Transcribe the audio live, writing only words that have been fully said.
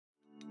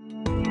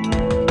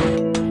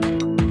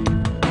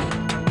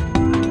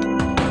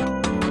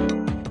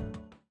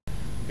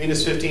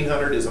Venus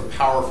 1500 is a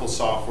powerful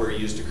software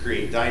used to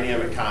create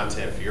dynamic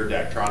content for your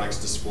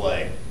Daktronics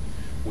display.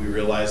 We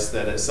realize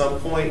that at some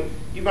point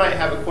you might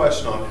have a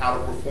question on how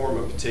to perform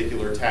a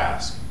particular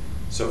task.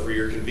 So for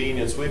your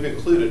convenience, we've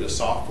included a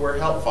software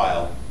help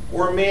file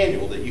or a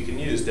manual that you can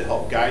use to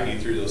help guide you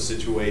through those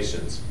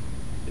situations.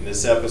 In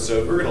this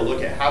episode, we're going to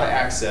look at how to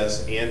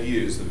access and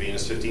use the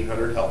Venus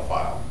 1500 help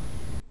file.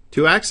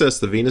 To access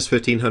the Venus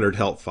 1500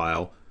 help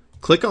file,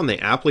 click on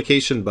the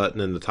Application button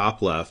in the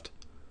top left,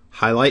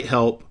 highlight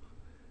Help,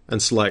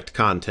 and select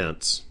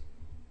Contents.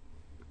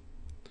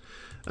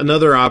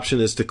 Another option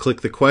is to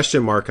click the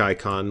question mark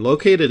icon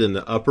located in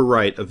the upper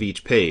right of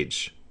each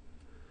page.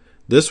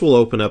 This will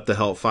open up the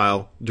help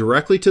file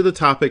directly to the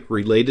topic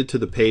related to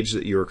the page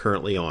that you are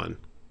currently on.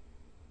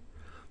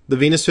 The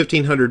Venus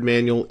 1500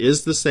 manual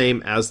is the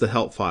same as the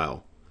help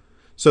file,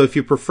 so if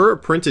you prefer a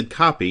printed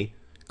copy,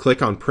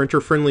 click on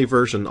Printer-Friendly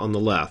Version on the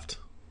left.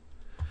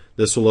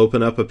 This will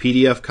open up a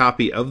PDF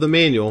copy of the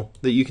manual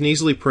that you can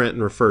easily print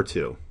and refer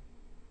to.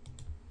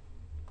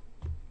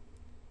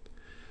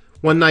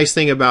 One nice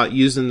thing about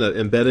using the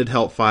embedded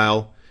help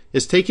file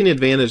is taking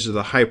advantage of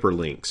the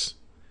hyperlinks.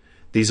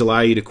 These allow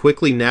you to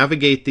quickly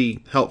navigate the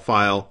help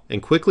file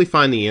and quickly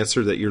find the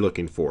answer that you're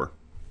looking for.